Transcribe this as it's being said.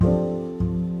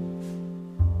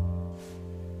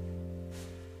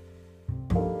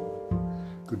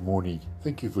Good morning.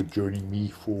 Thank you for joining me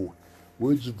for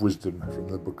Words of Wisdom from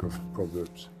the book of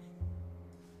Proverbs.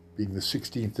 Being the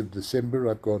 16th of December,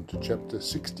 I've gone to chapter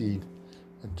 16,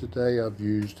 and today I've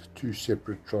used two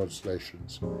separate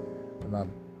translations, and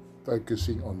I'm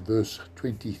focusing on verse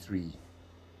 23.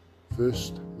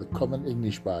 First, the Common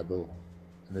English Bible,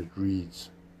 and it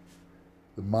reads,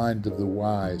 "The mind of the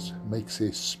wise makes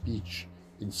their speech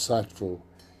insightful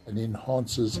and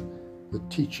enhances the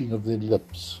teaching of their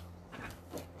lips."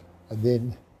 And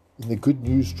then in the Good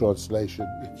News translation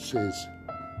it says,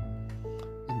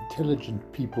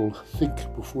 "Intelligent people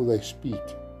think before they speak.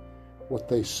 What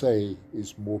they say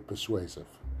is more persuasive."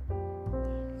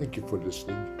 Thank you for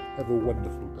listening. Have a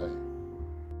wonderful day.